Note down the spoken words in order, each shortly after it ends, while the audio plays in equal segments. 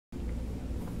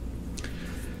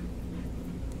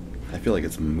feel like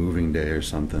it's moving day or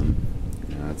something.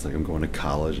 You know, it's like I'm going to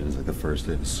college and it's like the first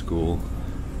day of school.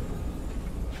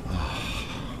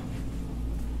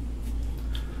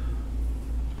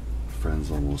 Friend's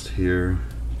almost here.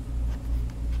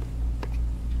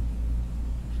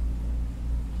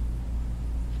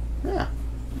 Yeah,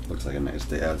 looks like a nice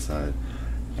day outside,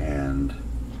 and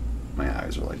my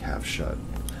eyes are like half shut.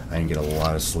 I didn't get a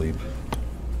lot of sleep.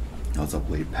 I was up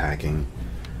late packing,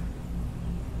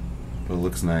 but it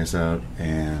looks nice out,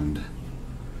 and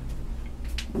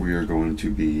we are going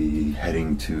to be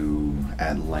heading to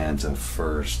Atlanta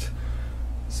first.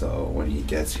 So when he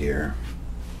gets here,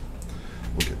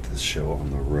 we'll get this show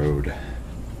on the road.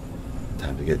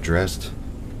 Time to get dressed.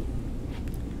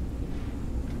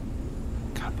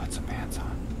 Gotta put some pants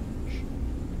on.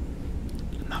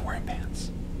 I'm not wearing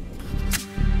pants.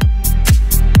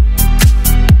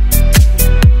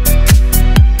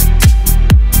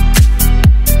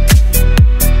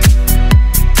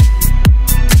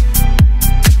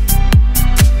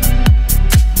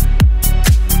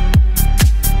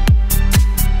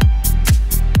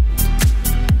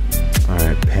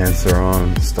 Pants are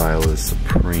on, style is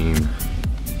supreme.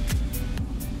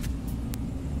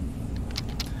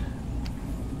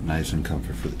 Nice and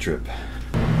comfort for the trip.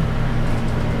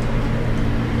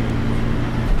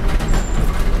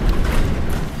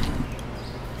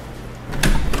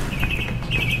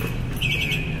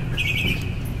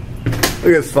 Look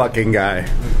at this fucking guy.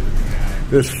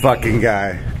 This fucking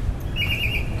guy.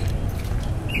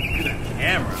 Look at that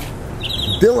camera.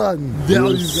 Dylan,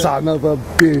 you son of a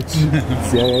bitch.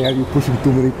 See, are you pushing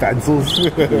too many pencils?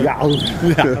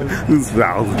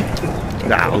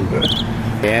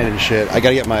 And shit. I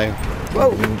gotta get my. Whoa.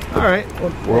 Alright.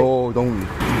 Whoa, don't.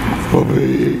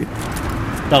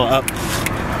 Double up.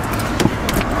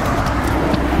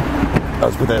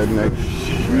 Let's put that in there.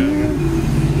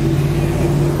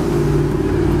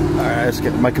 Alright, let's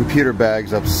get my computer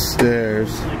bags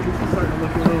upstairs. Starting to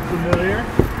look a little familiar.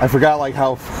 I forgot like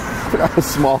how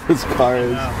small this car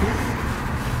is.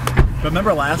 But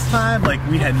remember last time, like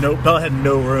we had Bella had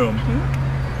no room.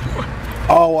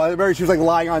 Oh, I remember she was like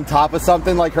lying on top of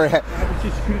something, like her head.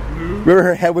 Remember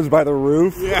her head was by the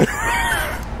roof? Yeah.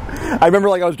 I remember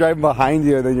like I was driving behind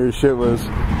you and then your shit was.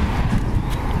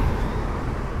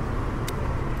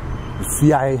 The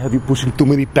CIA have you pushing too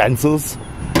many pencils?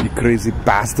 You crazy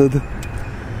bastard.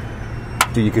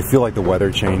 Dude, you could feel like the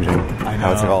weather changing. I know.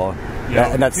 How it's all.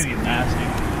 Yeah, and that's. it's gonna be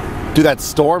nasty. Dude, that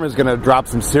storm is gonna drop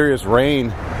some serious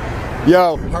rain.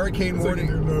 Yo, hurricane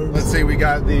warning. Let's see, we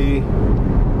got the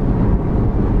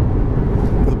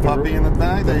puppy in the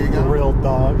back. There you go. The real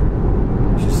dog.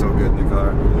 She's so good in the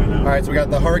car. I know. All right, so we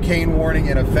got the hurricane warning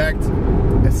in effect.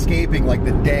 Escaping like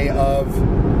the day of.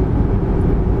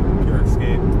 Pure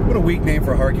escape. What a weak name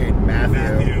for a hurricane, Matthew.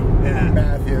 Matthew. Yeah.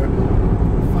 Matthew.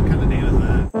 What kind of name is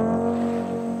that?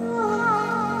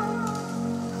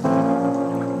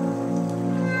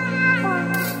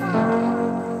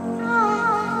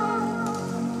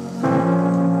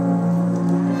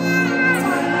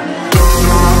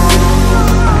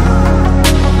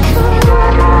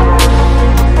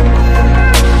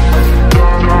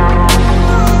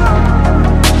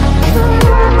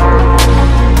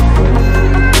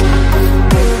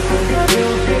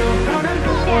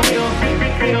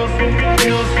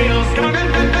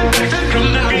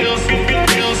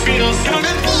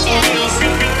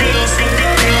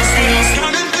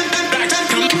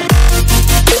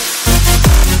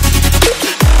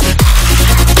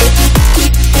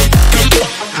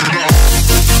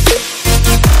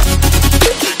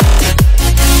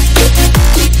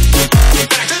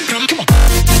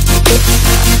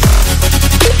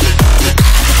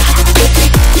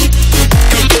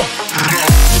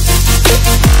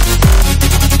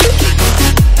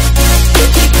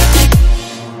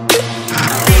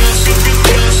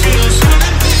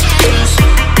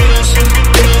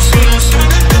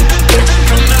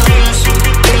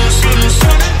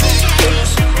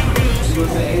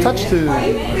 Touch to. Are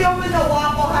you filming the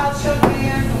Waffle House show,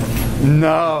 man?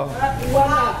 No.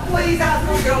 Well, please ask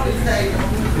me to go to stage.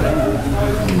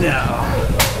 No.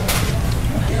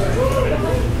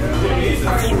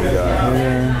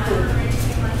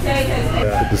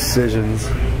 The decisions.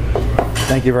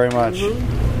 Thank you very much.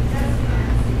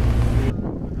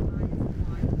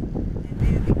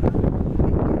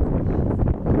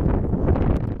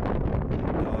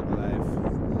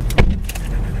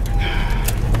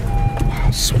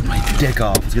 Sweat my dick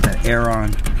off. Let's get that air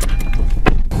on.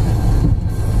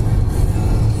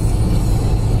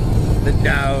 The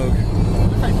dog.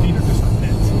 My feet are just on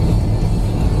mitts.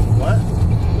 What?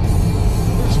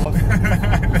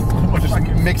 Just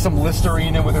mix some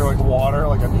Listerine in with her like water,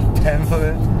 like a 1/10 of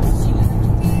it.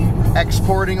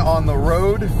 Exporting on the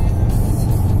road.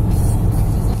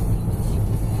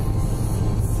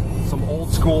 Some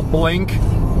old school blink.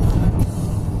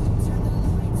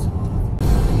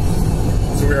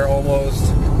 So we are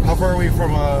almost, how far are we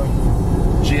from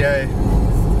GA?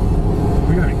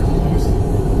 We gotta be close.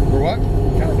 We're what?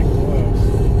 Gotta be close.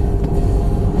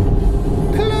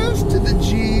 Close to the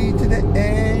G, to the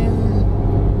N.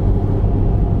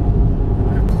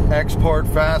 Export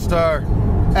faster.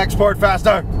 Export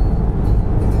faster.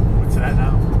 What's that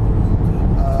now?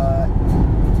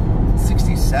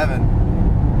 67.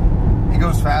 He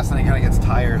goes fast and he kind of gets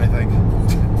tired, I think.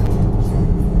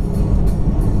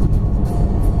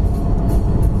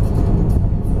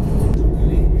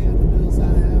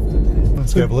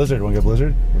 Let's get a blizzard. Want to get a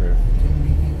blizzard?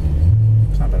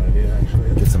 It's not a bad idea,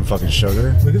 actually. Get some fucking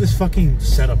sugar. Look at this fucking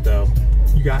setup, though.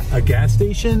 You got a gas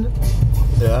station,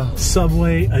 Yeah.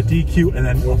 Subway, a DQ, and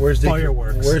then Where's DQ?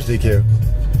 fireworks. Where's DQ?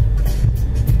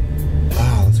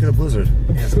 Ah, let's get a blizzard.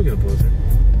 Yeah, let's go get a blizzard.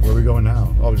 Where are we going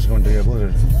now? Oh, we're just going to get a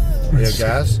blizzard. We have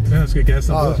gas? Yeah, let's get gas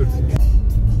and Oh. blizzard.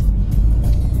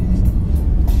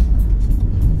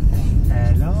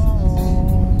 Hello.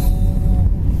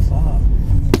 What's up?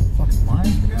 Fucking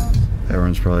line for gas?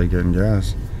 Everyone's probably getting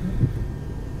gas.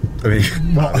 I mean,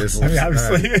 obviously.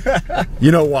 Obviously. You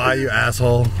know why, you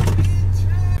asshole.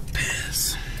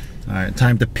 Piss. Alright,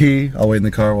 time to pee. I'll wait in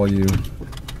the car while you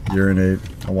urinate.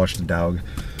 I'll watch the dog.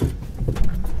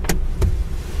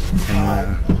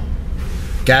 And,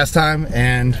 gas time,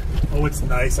 and Oh, it's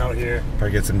nice out here.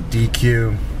 probably get some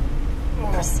DQ.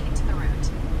 Proceed to the route.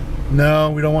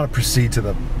 No, we don't want to proceed to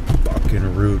the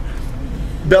fucking route.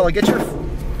 Bella, get your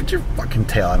fucking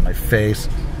tail out of my face.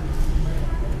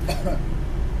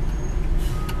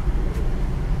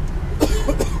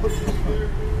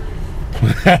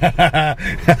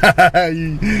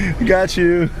 Got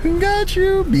you,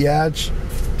 biatch.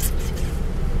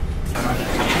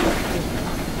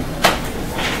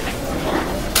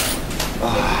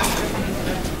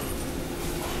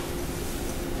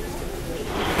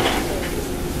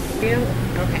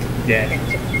 Okay. Yeah.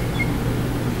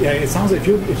 Yeah, it sounds like if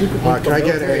you Can I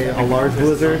get a large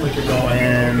blizzard? like you're going,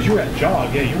 And because you were at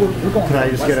jog, yeah, you're going. Can I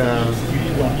just get a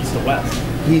You're going east to west.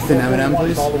 Heath and M&M,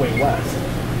 please? All the way west.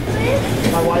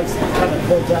 My wife's kind of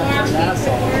pulled down from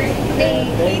Nassau.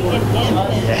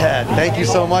 Yeah, thank you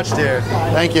so much, dear.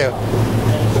 Thank you.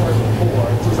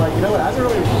 She's like, you know what? I hasn't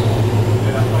really.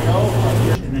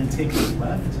 And then take a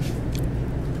left,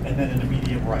 and then an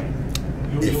immediate right.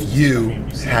 If you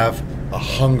have a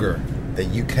hunger that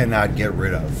you cannot get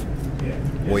rid of,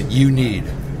 what you need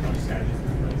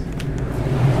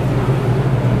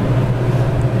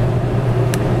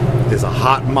is a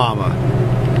hot mama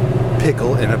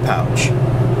pickle in a pouch.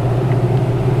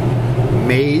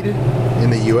 Made in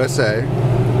the USA.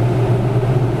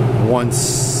 One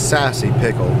sassy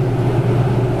pickle.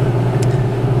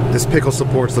 This pickle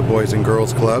supports the Boys and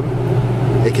Girls Club.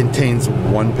 It contains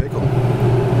one pickle.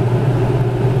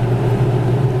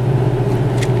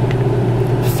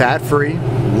 Fat-free,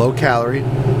 low-calorie,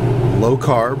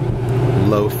 low-carb,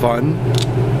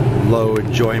 low-fun, low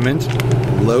enjoyment,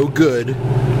 low-good.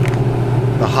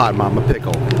 The Hot Mama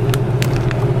Pickle.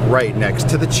 Right next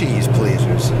to the cheese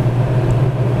pleasers.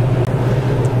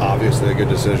 Obviously a good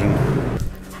decision.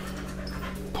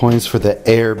 Points for the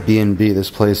Airbnb. This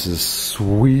place is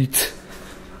sweet.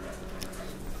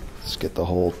 Let's get the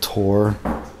whole tour.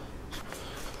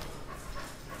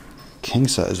 King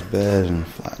size bed and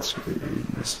flat screen.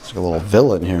 It's like a little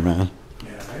villa in here, man.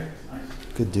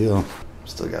 Good deal.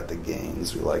 Still got the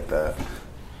gains. We like that.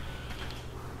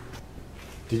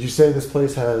 Did you say this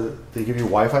place has? Did they give you a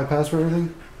Wi-Fi pass for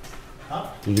everything? Huh?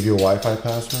 Did you give you a Wi-Fi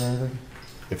pass for everything?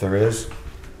 If there is,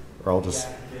 or I'll just.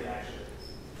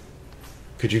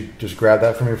 Could you just grab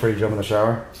that for me before you jump in the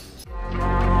shower?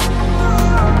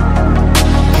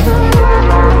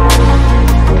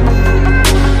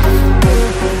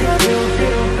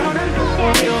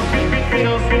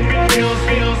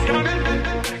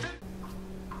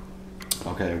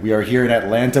 Okay, we are here in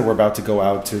Atlanta. We're about to go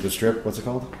out to the strip. What's it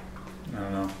called? I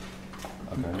don't know.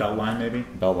 Okay. Beltline, maybe?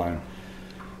 Beltline.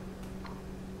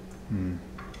 You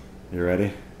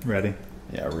ready? Ready.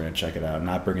 Yeah, we're gonna check it out. I'm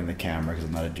not bringing the camera because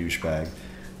I'm not a douchebag.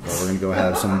 But we're gonna go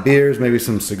have some beers, maybe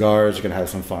some cigars. We're gonna have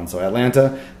some fun. So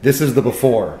Atlanta, this is the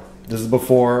before. This is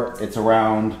before. It's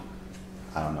around,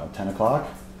 I don't know, 10 o'clock.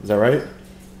 Is that right?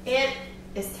 It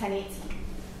is 10:18.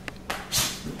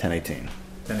 10:18.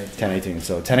 10:18. 10:18.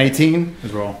 So 10:18.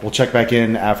 Let's roll. We'll check back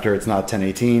in after it's not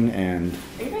 10:18, and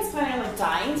Are you guys planning on like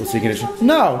dying we'll tonight see or condition. something?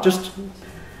 No, just.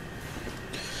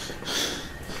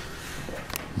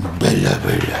 Yes,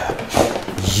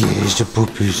 the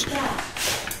puppies.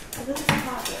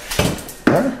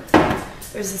 Huh?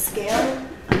 There's a scale,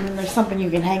 and then there's something you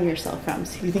can hang yourself from.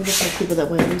 So you think it's like people that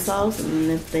weigh themselves, and then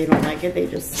if they don't like it, they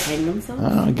just hang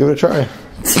themselves? Give it a try.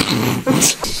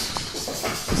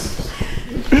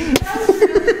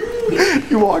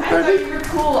 You walked I thought you were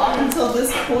cool up until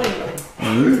this point.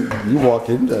 You walked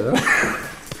into it.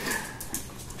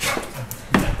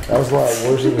 That was a lot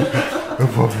worse than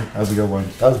that was a good one.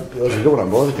 That was a good one on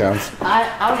both accounts.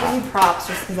 I'll give you props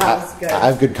just because that was good. I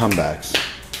have good comebacks.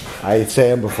 I say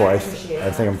them before I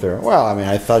think I'm through. Well, I mean,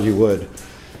 I thought you would.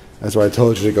 That's why I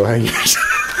told you to go hang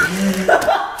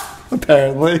yourself.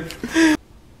 Apparently.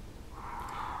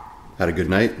 Had a good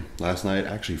night last night.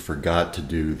 Actually forgot to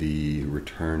do the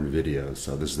return video,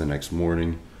 so this is the next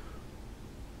morning.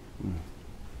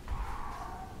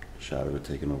 Shot of it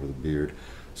taking over the beard.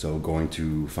 So going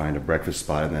to find a breakfast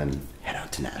spot and then head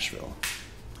out to Nashville.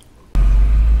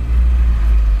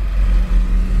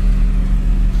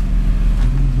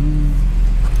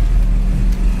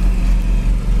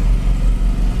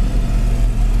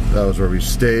 That was where we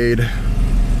stayed.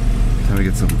 Time to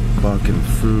get some fucking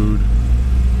food.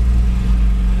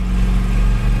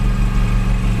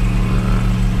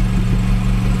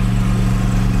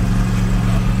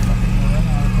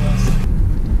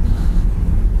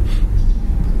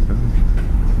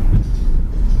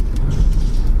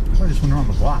 I just went around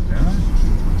the block, didn't I?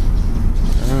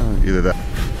 Either that.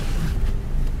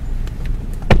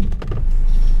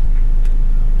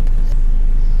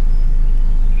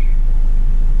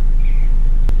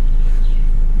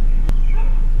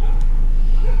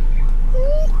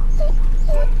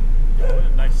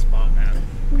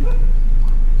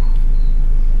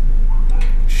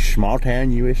 Small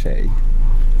town USA.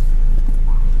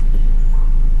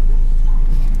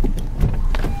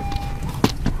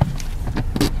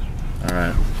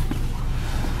 Alright.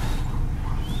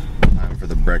 Time for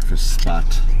the breakfast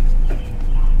spot.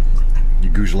 You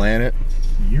goose laying it?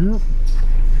 Yep.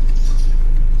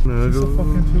 Is this a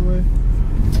fucking two-way?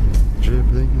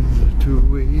 Dribbling in the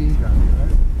two-way.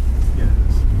 Yeah, it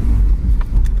is.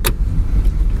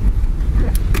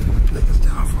 Lay this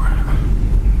down for it.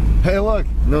 Hey, look!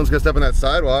 No one's gonna step on that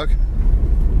sidewalk.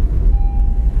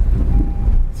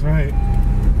 That's right.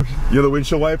 You know the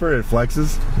windshield wiper? It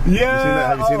flexes. Yeah!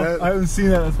 Have you seen that? I haven't seen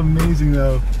that. That's amazing,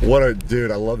 though. What a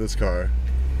dude! I love this car.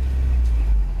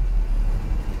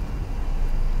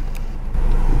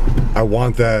 I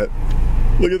want that.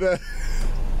 Look at that.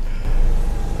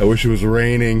 I wish it was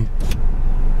raining.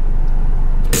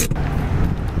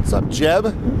 What's up, Jeb?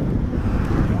 Little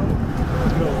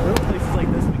places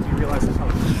like this make you realize how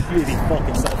shitty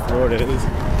fucking South Florida is.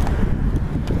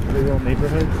 The little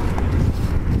neighborhoods.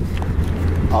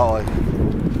 Oh, I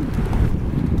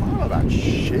don't know about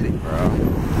shitty, bro.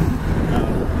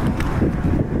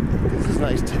 This is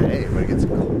nice today, but it gets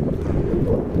cold.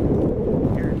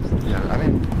 Yeah, I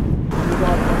mean,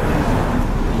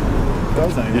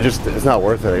 you just, it's not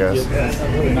worth it, I guess. Yeah, it's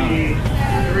really not.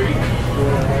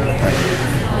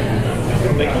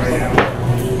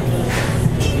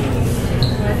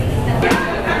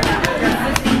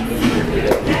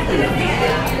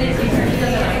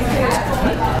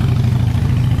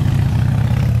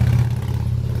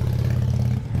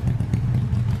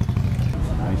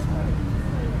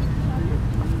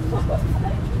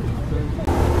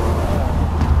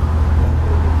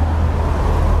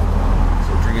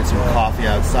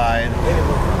 Outside.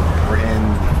 We're in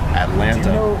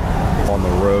Atlanta on the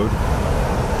road.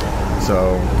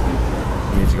 So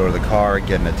we need to go to the car,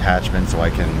 get an attachment so I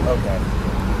can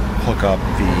hook up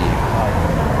the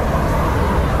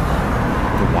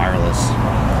wireless.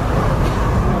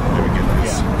 There we get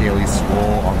this daily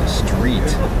Swole on the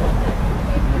street.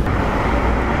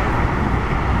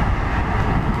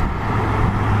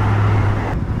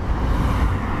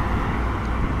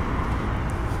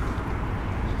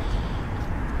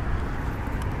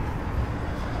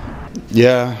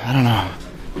 Yeah, I don't know.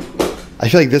 I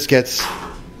feel like this gets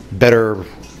better.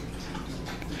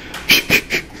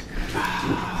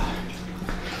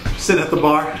 Sit at the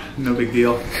bar, no big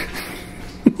deal.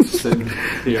 Sitting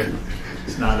here.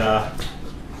 It's not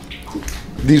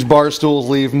These bar stools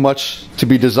leave much to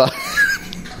be desired.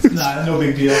 nah, no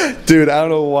big deal. Dude, I don't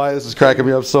know why this is cracking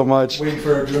me up so much. Waiting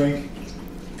for a drink.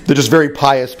 They're just very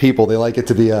pious people. They like it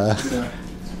to be Yeah.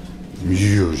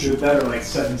 huge. Dude, that are like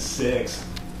 7'6".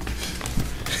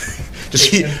 Just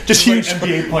Just huge. like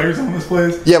NBA players on this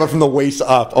place. Yeah, but from the waist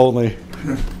up only.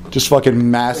 Just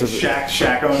fucking massive.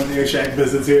 Shaq on here. Shaq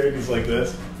visits here. And he's like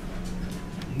this.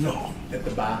 No, at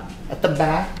the back. At the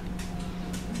back.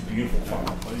 Beautiful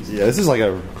fucking place. Yeah, this is like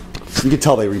a You can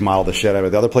tell they remodeled the shit out of it.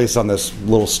 The other places on this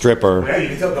little strip are... Yeah, you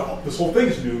can tell this whole thing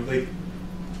is new. Like,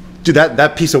 dude,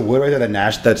 that piece of wood right there,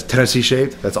 that's Tennessee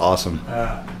shaped, that's awesome.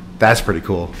 That's pretty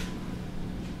cool.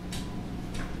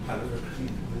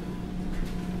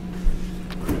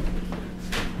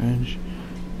 Orange.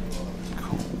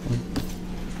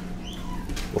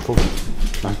 Cool.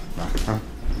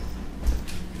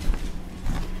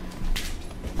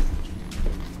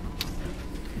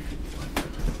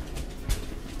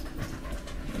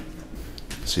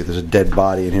 See if there's a dead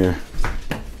body in here.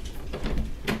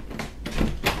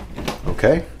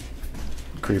 Okay.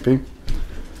 Creepy.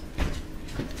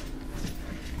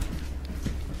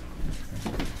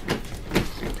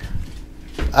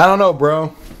 I don't know,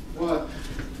 bro. what?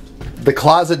 The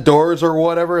closet doors or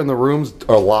whatever in the rooms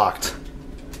are locked.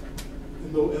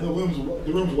 In the rooms,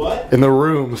 the rooms what? In the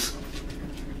rooms.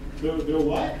 They're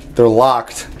what? They're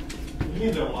locked. What do you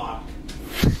mean they're locked?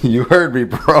 You heard me,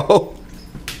 bro.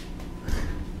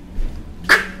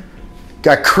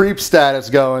 Got creep status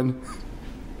going.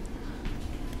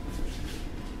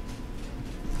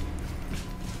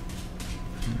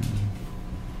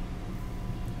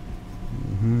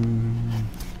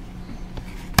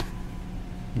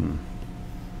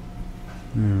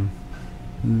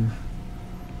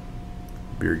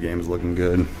 Beer game's looking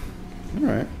good. All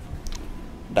right.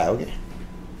 Doggy.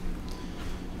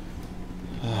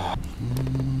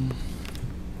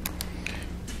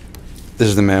 This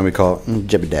is the man we call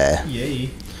Jebediah. Yay.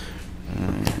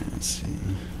 Let's see.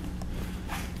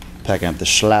 Packing up the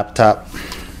schlap top.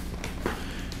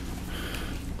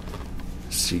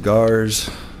 Cigars.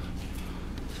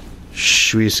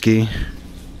 Whiskey.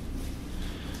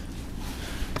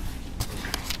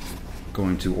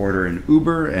 Going to order an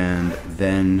Uber and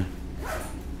then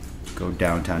go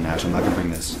downtown Nashville. I'm not gonna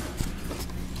bring this.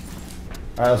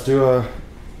 All right, let's do a.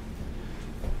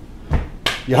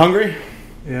 You hungry?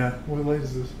 Yeah. What light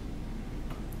is this?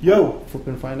 Yo. Flip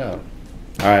and find out.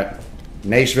 All right,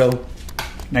 Nashville.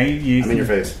 I'm in your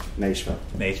face. Nashville.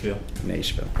 Nashville.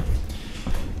 Nashville.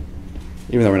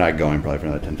 Even though we're not going probably for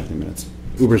another 10-15 minutes.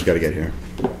 Uber's got to get here.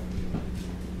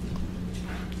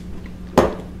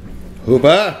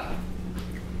 Uber.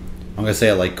 I'm gonna say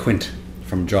it like Quint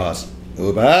from Jaws.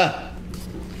 Uber.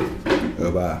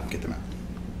 Uber. Get them out.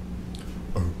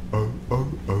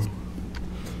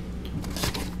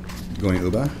 Going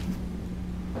Uber.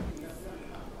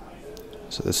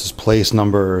 So this is place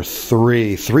number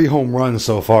 3. 3 home runs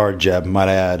so far, Jeb, might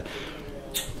I add.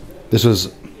 This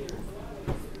was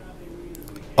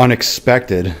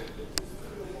unexpected.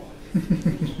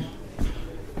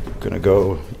 Gonna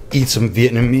go eat some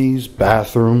Vietnamese,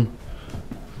 bathroom.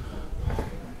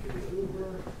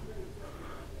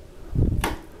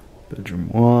 Bedroom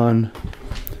 1.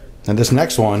 And this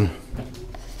next one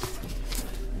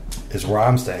is where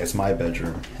I'm staying. It's my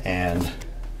bedroom. And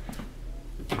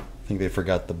I think they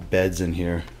forgot the beds in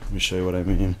here. Let me show you what I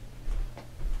mean.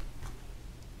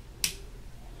 I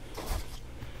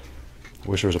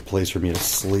wish there was a place for me to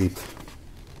sleep.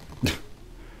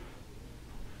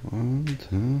 1,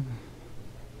 2.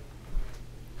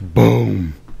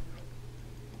 Boom.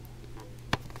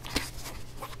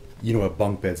 You know what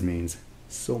bunk beds means.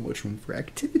 So much room for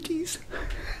activities.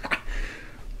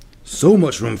 So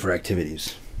much room for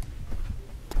activities.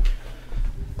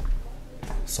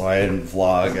 So I didn't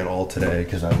vlog at all today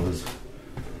because I was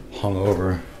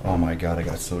hungover. Oh my god, I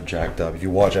got so jacked up. If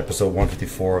you watch episode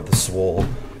 154 of the Swole,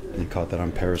 you caught that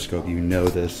on Periscope, you know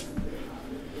this.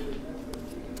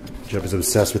 Jeff is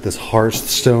obsessed with this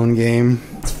Hearthstone game.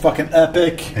 It's fucking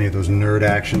epic. Any of those nerd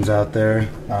actions out there?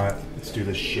 Alright, let's do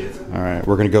this shit. Alright,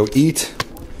 we're gonna go eat.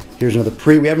 Here's another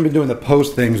pre. We haven't been doing the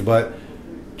post things, but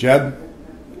Jeb,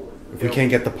 if we can't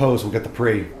get the post, we'll get the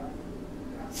pre.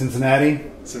 Cincinnati,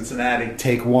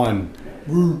 take 1.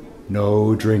 Woo.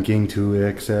 No drinking to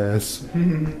excess.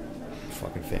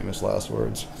 Fucking famous last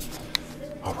words.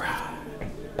 Alright.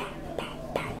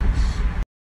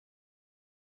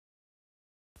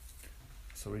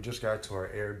 So we just got to our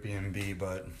Airbnb,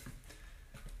 but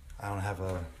I don't have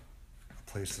a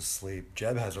place to sleep.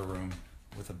 Jeb has a room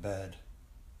with a bed.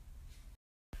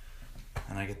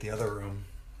 And I get the other room.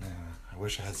 Yeah, I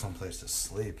wish I had some place to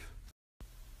sleep.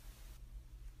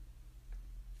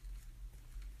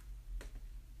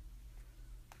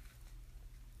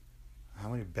 How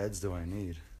many beds do I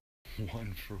need?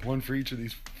 One for each of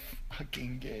these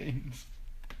fucking games.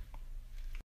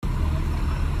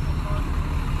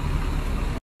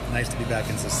 Nice to be back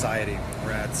in society.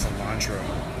 We're at Cilantro,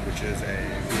 which is a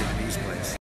Vietnamese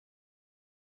place.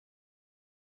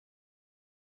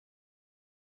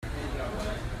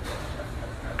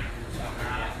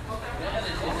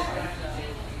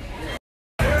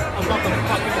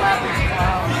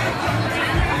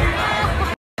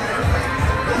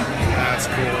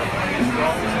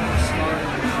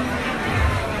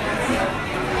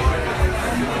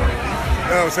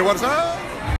 say what's up?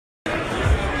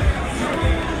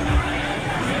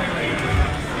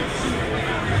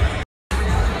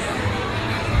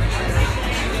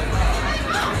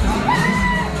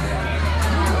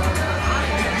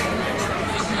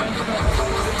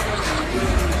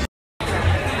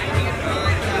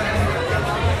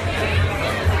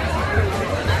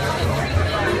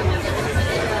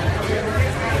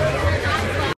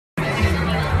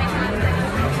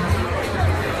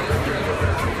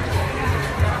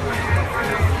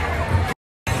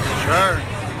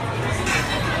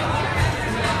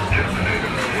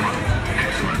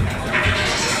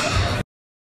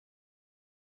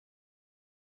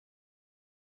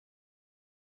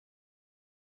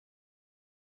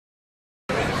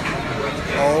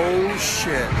 Oh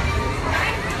shit.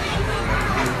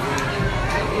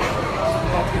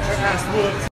 Get your ass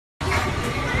whooped.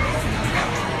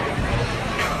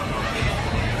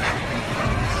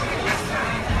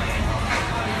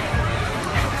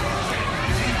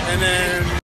 And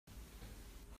then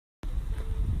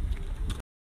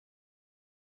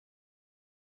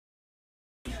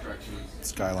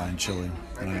Skyline chili,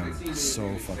 and I am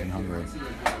so fucking hungry.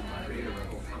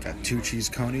 Got 2 cheese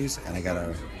conies, and I got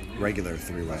a regular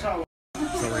 3-way. So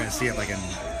we're gonna see if I can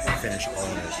finish all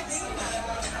of it.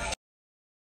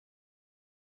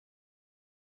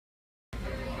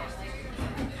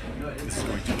 This is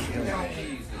going to kill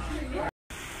me.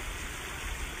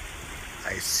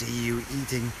 I see you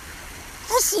eating.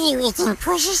 I see you eating,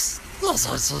 precious. Yes,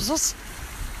 I see this.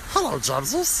 Hello,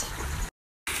 Jobsies.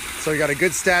 So we got a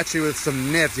good statue with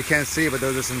some nips. You can't see it, but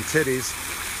those are some titties.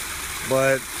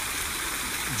 But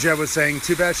Jeb was saying,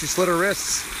 too bad she slit her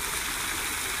wrists.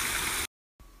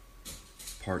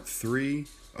 Part 3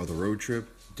 of the road trip,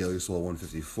 Daily Swole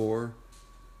 154,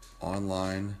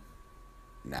 online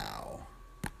now.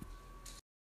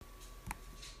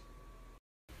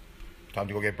 Time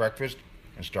to go get breakfast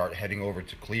and start heading over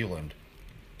to Cleveland.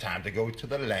 Time to go to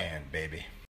the land, baby.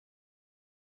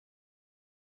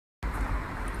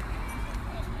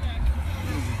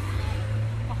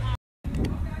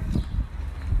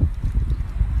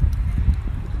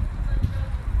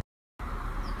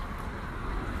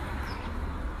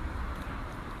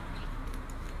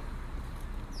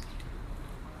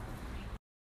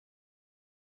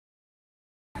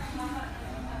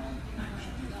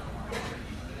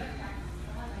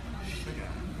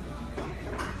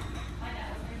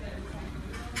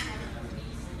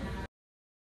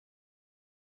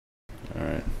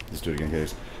 Alright, let's do it again,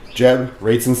 guys. Jeb,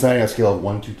 rates Insanity on a scale of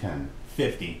 1 to 10.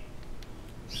 50.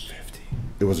 50.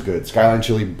 It was good. Skyline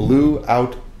chili blew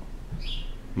out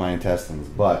my intestines,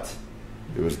 but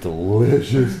it was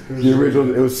delicious. The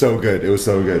original, it was so good. It was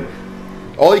so good.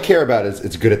 All you care about is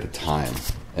it's good at the time.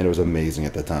 And it was amazing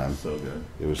at the time. So good.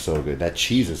 It was so good. That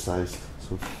cheese is sized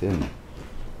so thin.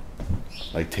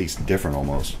 Like, tastes different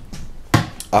almost.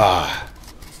 Ah.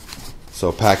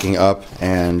 So packing up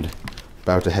and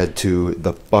about to head to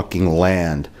the fucking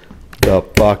land. The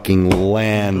fucking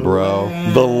land, bro.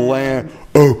 The land.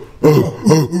 Oh, oh,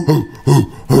 oh, oh,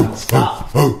 oh, oh.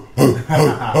 Stop.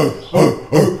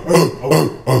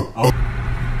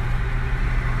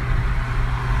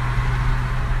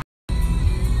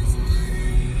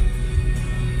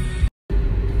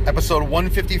 Episode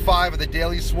 155 of the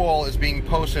Daily Swole is being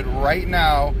posted right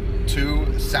now to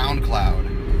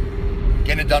SoundCloud.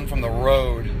 Getting it done from the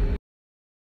road.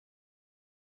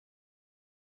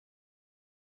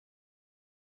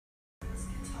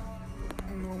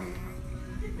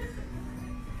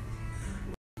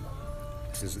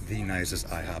 This is the nicest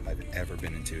IHOP I've ever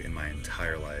been into in my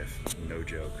entire life. No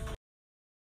joke.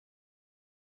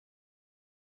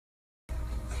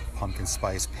 Pumpkin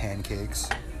spice pancakes.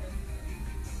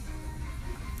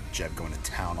 Jeb going to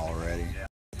town already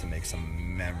to make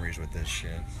some memories with this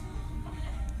shit.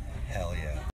 Hell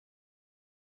yeah.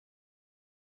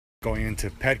 Going into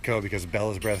Petco because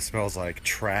Bella's breath smells like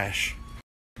trash.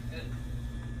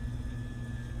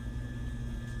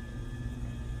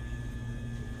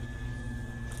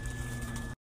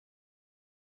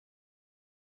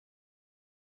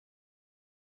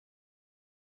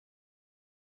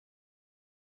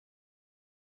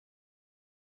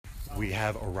 We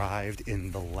have arrived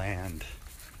in the land.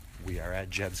 We are at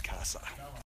Jeb's casa.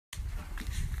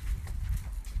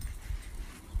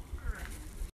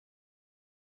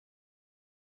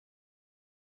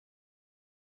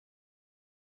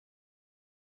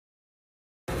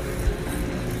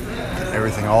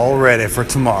 Everything all ready for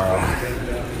tomorrow.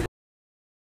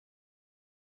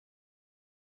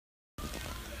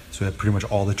 So we have pretty much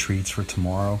all the treats for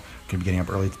tomorrow. Gonna be getting up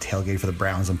early to tailgate for the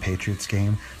Browns and Patriots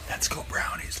game. Let's go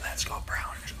Brownies, let's go Brownies.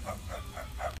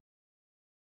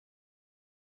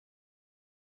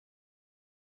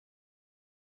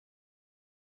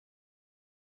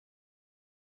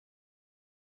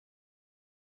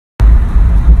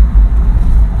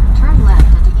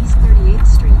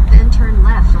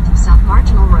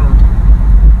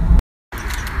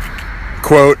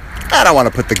 quote, I don't want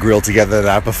to put the grill together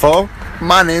that before.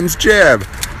 My name's Jeb.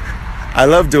 I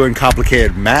love doing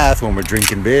complicated math when we're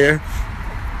drinking beer.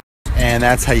 And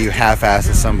that's how you half-ass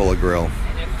assemble a grill.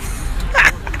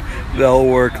 That'll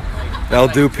work. That'll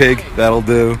do, pig. That'll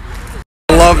do.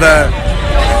 I love that.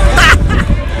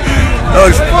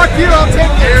 Fuck you, I'll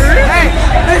take this. Hey,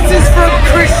 this is from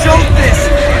Chris Schultes,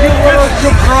 you little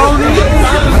jabroni.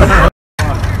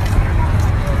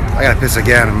 I gotta piss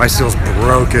again. My seal's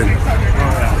broken.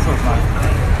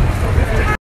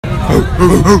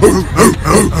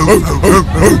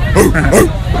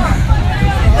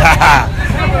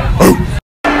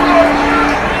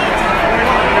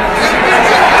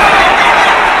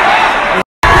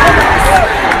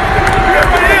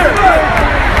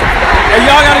 Hey,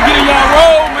 y'all gotta get in y'all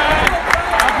roll, man.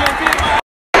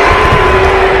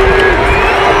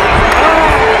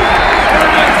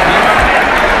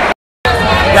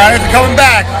 Guys are coming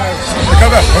back. They're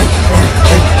coming back.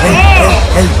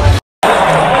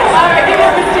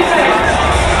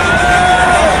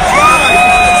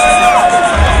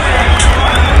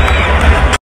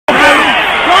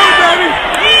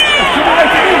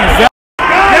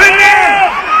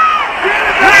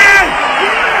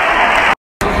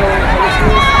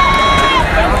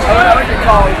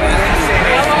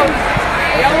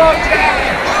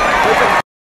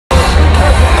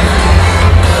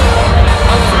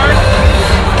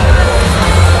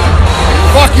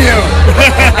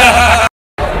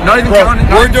 Not even Bro, counting.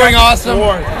 we're doing awesome.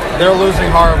 They're losing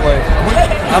horribly.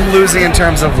 I'm losing in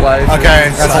terms of life. Okay,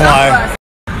 that's a lie.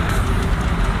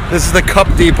 This is the Cup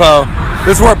Depot.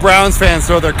 This is where Browns fans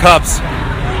throw their cups.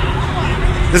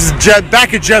 This is Jeb,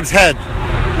 back at Jeb's head.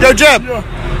 Yo, Jeb.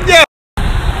 Yeah.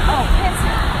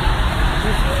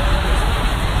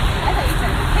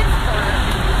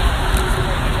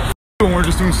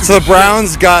 So the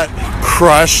Browns got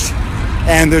crushed,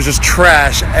 and there's just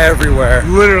trash everywhere.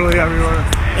 Literally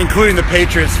everywhere. Including the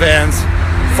Patriots fans.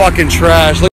 Fucking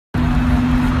trash. Look,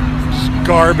 just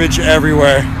garbage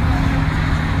everywhere.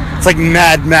 It's like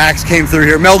Mad Max came through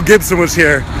here. Mel Gibson was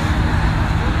here.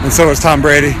 And so was Tom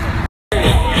Brady.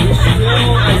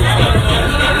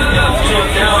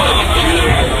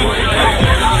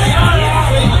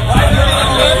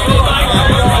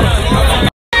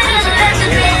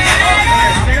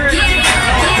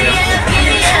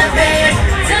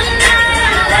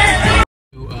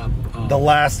 The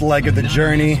last leg of the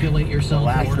journey,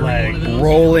 Last leg.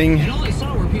 rolling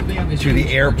to the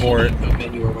airport.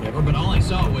 But all I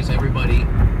saw was everybody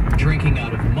drinking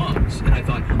out of mugs, and I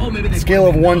thought, oh, maybe they Scale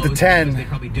of 1 to 10. They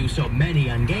probably do so many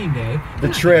on game day. The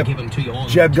trip. Give them to you all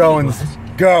Jeb Goins,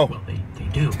 go. Well, they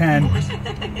do. 10.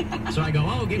 So I go,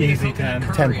 oh, give me Easy a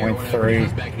coconut 10. curry or whatever. 10.3. He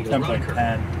goes back and he goes, "Run a curry."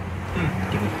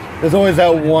 10.10. There's always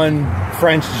that one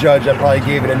French judge that probably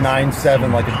gave it a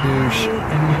 9.7 like a douche.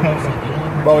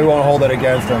 But we won't hold it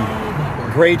against him.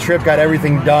 Great trip, got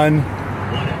everything done.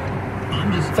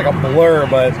 It's like a blur,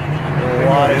 but a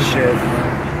lot of shit.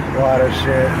 A lot of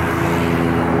shit.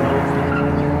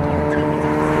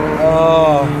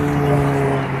 Oh,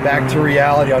 back to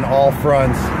reality on all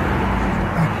fronts.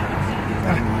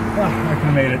 I could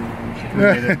have made it. But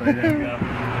I didn't go.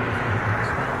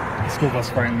 The school bus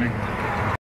frightened me.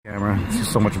 Camera, it's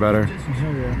just so much better.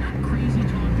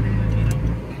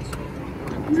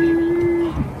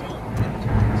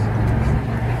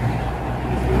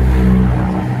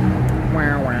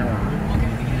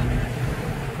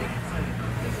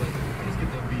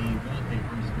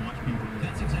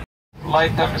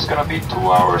 Flight time is gonna be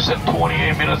 2 hours and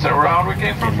 28 minutes around. We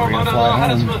came from Florida,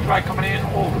 had a smooth ride coming in.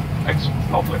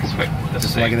 Not expect the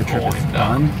Just same like the trip is going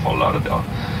done. down. Full out of the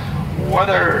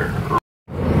weather.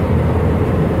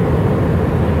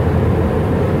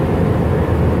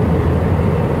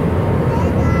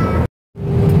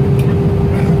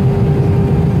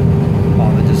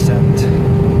 On the descent.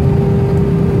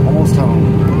 Almost home.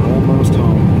 Almost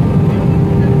home.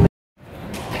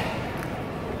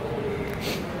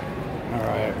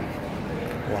 Alright.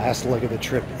 Last leg of the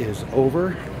trip is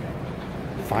over.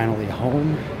 Finally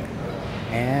home.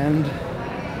 And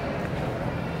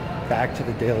back to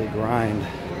the daily grind.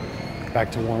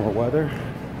 Back to warmer weather.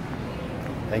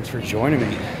 Thanks for joining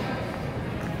me.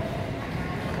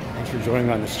 Thanks for joining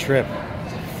me on this trip.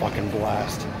 It's a fucking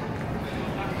blast.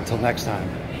 Until next time.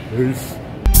 Peace.